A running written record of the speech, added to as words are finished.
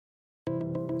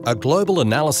A global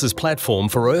analysis platform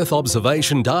for Earth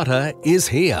observation data is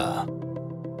here.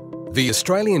 The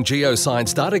Australian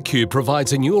Geoscience Data Cube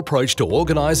provides a new approach to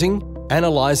organising,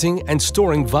 analysing and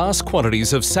storing vast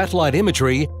quantities of satellite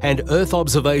imagery and Earth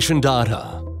observation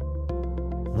data.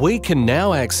 We can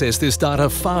now access this data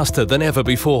faster than ever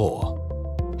before,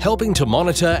 helping to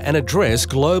monitor and address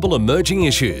global emerging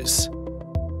issues.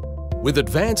 With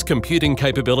advanced computing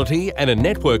capability and a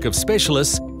network of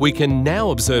specialists, we can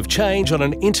now observe change on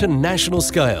an international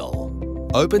scale.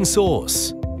 Open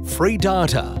source, free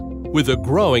data, with a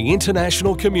growing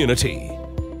international community.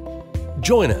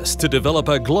 Join us to develop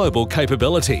a global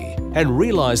capability and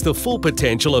realise the full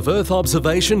potential of Earth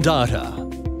observation data.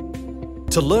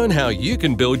 To learn how you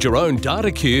can build your own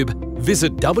data cube,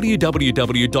 visit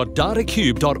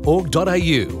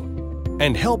www.datacube.org.au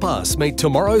and help us meet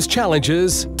tomorrow's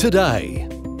challenges today.